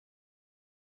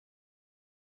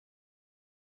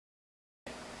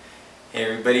Hey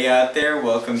everybody out there,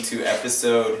 welcome to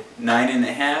episode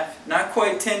 9.5. Not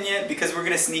quite 10 yet because we're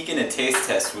going to sneak in a taste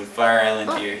test with Fire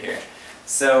Island beer here.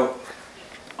 So,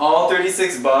 all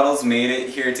 36 bottles made it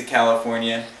here to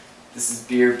California. This is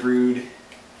beer brewed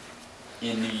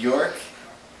in New York,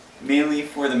 mainly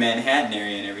for the Manhattan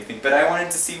area and everything. But I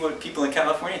wanted to see what people in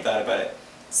California thought about it.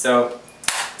 So,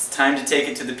 it's time to take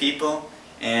it to the people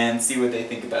and see what they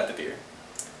think about the beer.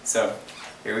 So,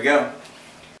 here we go.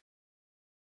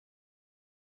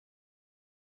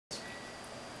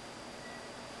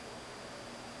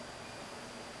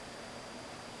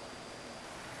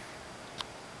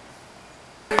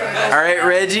 Alright,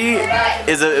 Reggie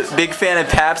is a big fan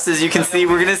of Pabst, as you can see.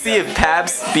 We're gonna see if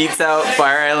Pabst beats out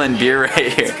Fire Island beer right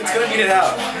here. It's gonna beat it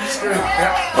out.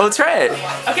 Well, try it.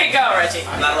 Okay, go, Reggie.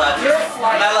 I'm not allowed to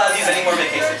use any more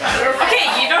vacation time.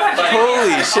 Okay, you don't have to.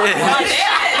 Holy shit. Oh,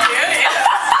 damn it,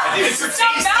 dude. It's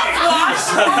Stop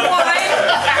mouthwash.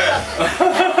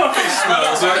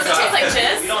 Does it taste like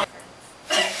jizz?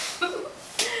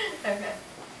 Okay.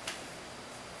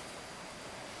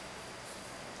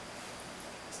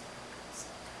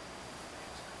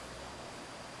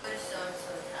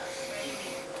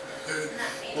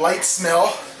 Light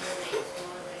smell.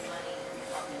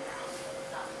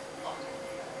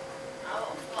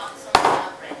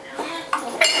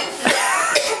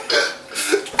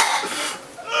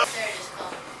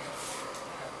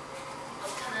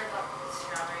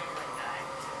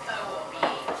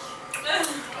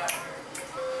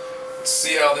 Let's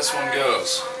see how this one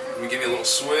goes. Let me give you a little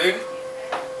swig.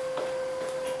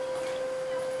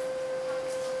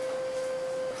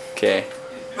 Okay.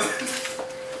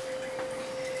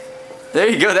 There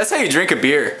you go. That's how you drink a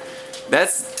beer. That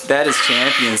is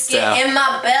champion stuff. Get in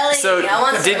my belly. So I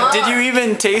want some did you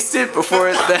even taste it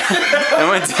before that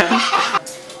went down?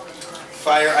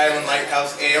 Fire Island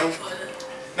Lighthouse Ale.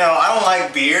 No, I don't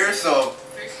like beer, so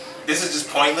this is just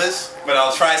pointless, but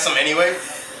I'll try some anyway.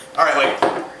 Alright, wait.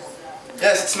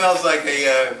 Yes, it smells like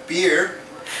a beer.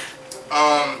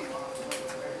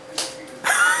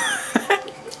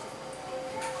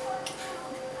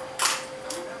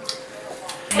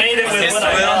 Made it with what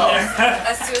I got there.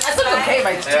 That's okay,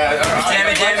 my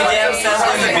Jammy sounds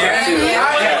like a beer too.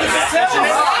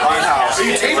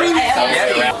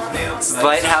 Lighthouse.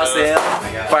 Lighthouse Ale.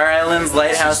 Fire Island's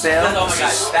Lighthouse Ale.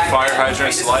 Fire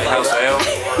Hydrant's Lighthouse Ale,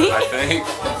 I think.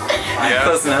 Yeah.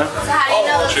 Close enough. So how do you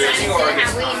know Cheers. the signs of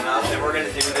Halloween? Then we're gonna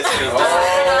do this.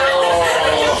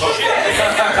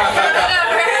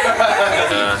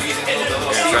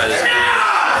 Try this.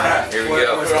 Here we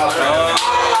go.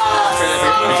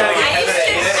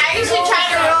 I usually try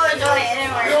to roll a joint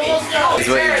anywhere. Is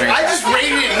what you're drinking. I just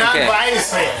rated it, not Okay.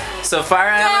 biased it. So Fire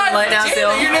Island Lighthouse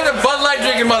Ale. You're not a Bud Light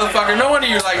drinking motherfucker. No wonder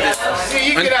you like this.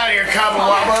 You get out of here, Cabo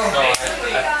Wabo.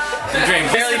 You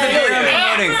drink barely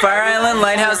promoting Fire Island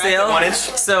Lighthouse Ale.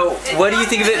 So what do you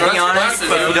think of it? Be honest. If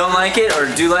you don't like it or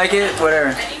do like it,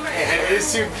 whatever.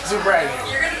 It's too bright.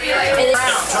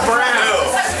 Jump around.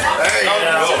 There you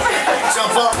go.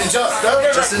 Jump up and jump.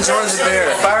 Just enjoy the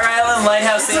beer. Fire Island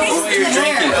Lighthouse Ale is what you're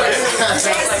drinking.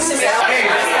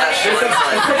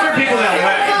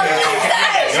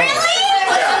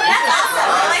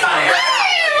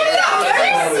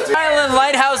 Fire Island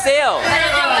Lighthouse Ale.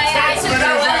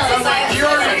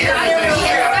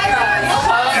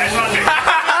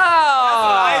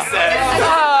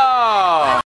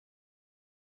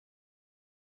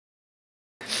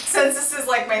 Since this is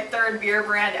like my third beer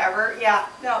brand ever, yeah,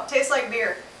 no, tastes like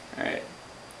beer. Alright.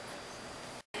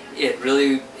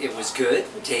 It was good.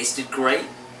 It tasted great.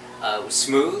 It was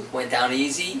smooth. Went down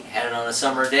easy. Had it on a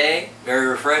summer day. Very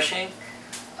refreshing.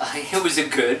 It was a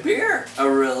good beer. A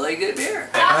really good beer.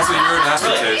 How's a urine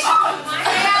aftertaste?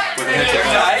 With a hint of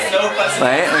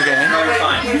Light? Okay.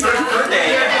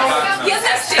 Yes,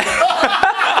 that's true.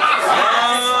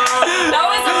 That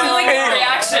was a really good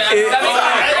reaction. That was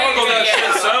gargle that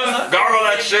shit, son. Gargle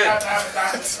that shit.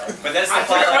 But that's the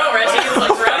Oh, Reggie is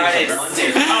like right.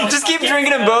 Just keep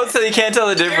drinking them both so you can't tell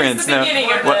the difference. the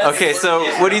beginning of What, this. okay, so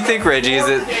what do you think, Reggie? Does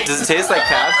it taste like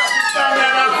Pabst?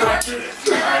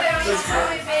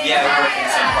 Yeah, it worked in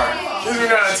some part. This is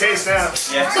gonna taste now.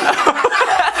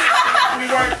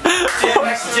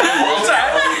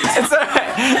 It's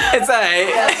alright. It's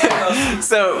alright.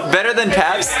 So, better than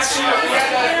Pabst?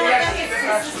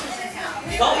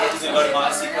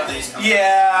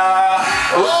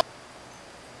 Yeah.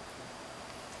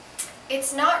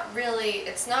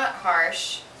 It's not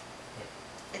harsh.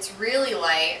 It's really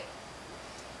light.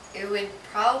 It would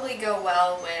probably go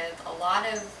well with a lot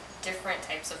of different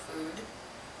types of food.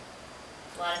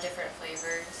 A lot of different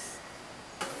flavors.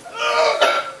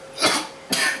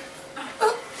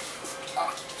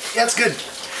 Yeah, it's good.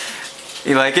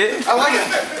 You like it? I like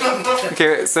it.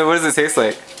 Okay, so what does it taste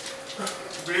like?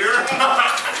 Beer?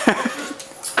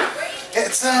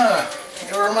 It's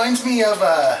it reminds me of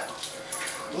a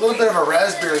little bit of a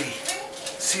raspberry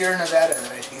Sierra Nevada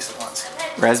that I tasted once.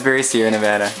 Raspberry Sierra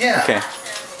Nevada. Yeah. Okay.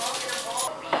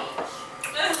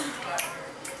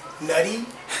 Nutty,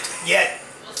 yet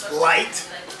light.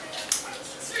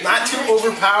 Not too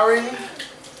overpowering.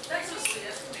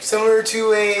 Similar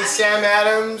to a Sam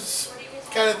Adams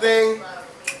kind of thing.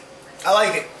 I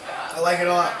like it. I like it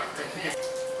a lot.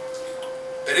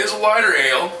 It is a lighter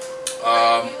ale.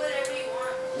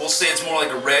 We'll say it's more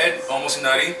like a red, almost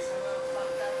nutty.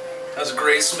 Has a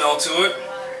great smell to it.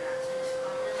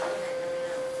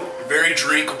 Very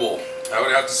drinkable. I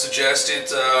would have to suggest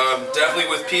it definitely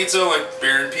with pizza, like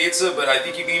beer and pizza, but I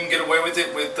think you can even get away with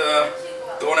it with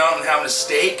going out and having a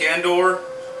steak and or...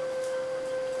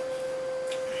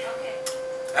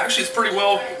 Actually, it's pretty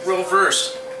well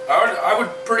versed. I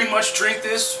would pretty much drink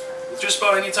this with just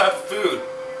about any type of food.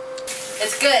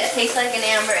 It's good. It tastes like an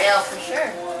amber ale for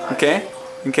sure. Okay.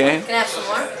 Okay. Can I have some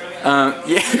more?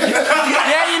 Yeah.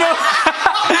 Yeah, you know.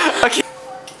 Okay.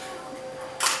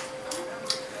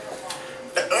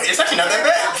 It's actually not that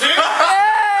bad.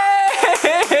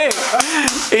 Hey!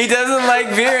 He doesn't like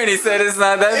beer and he said it's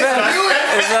not that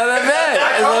bad. It's not that bad.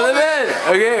 It's not that bad.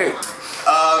 Okay.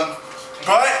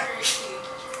 But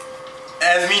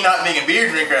as me not being a beer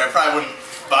drinker, I probably wouldn't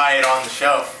buy it on the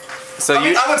shelf. So I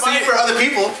mean, I would buy it for other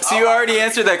people. So you already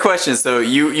answered that question. So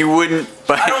you wouldn't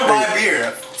buy. I don't buy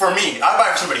beer for me. I buy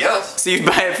it for somebody else. So you'd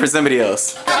buy it for somebody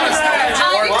else. Oh,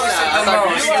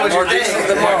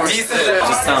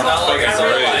 Just sounds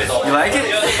You like it?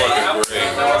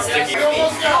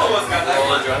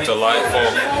 Delightful.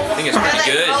 I think it's pretty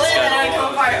good. It's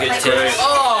got good taste.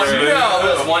 Oh,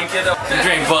 no. One kid up. You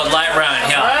drink Bud Light round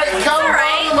here. It's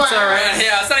alright. It's alright.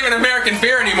 Yeah, it's not even American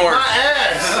beer anymore.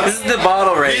 This is the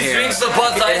bottle right He here. drinks the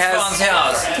Bud Light from his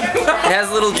house. It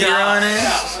has little deer on it.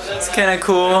 It's kind of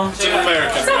cool. It's not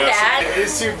bad.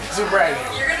 It's too bright.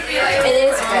 It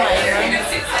is good.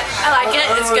 I like it.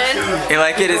 It's good. You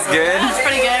like it? It's good? It's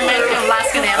pretty good. Made of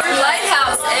Alaskan ale.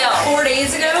 Lighthouse Ale. 4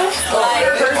 days ago, like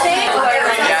birthday.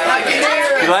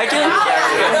 You like it?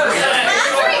 No, it's good.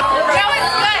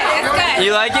 It's good.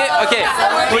 You like it? Okay.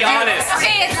 Be honest.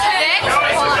 Okay, it's thick.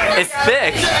 It's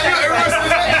thick.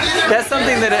 That's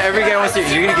something that every guy wants to.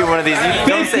 You're gonna get one of these. You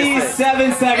don't say it's thick.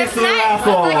 57 seconds to the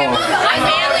raffle.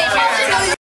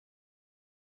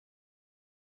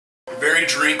 Very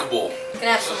drinkable. Can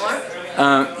I have some more?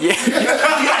 Yeah.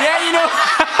 Yeah, you know.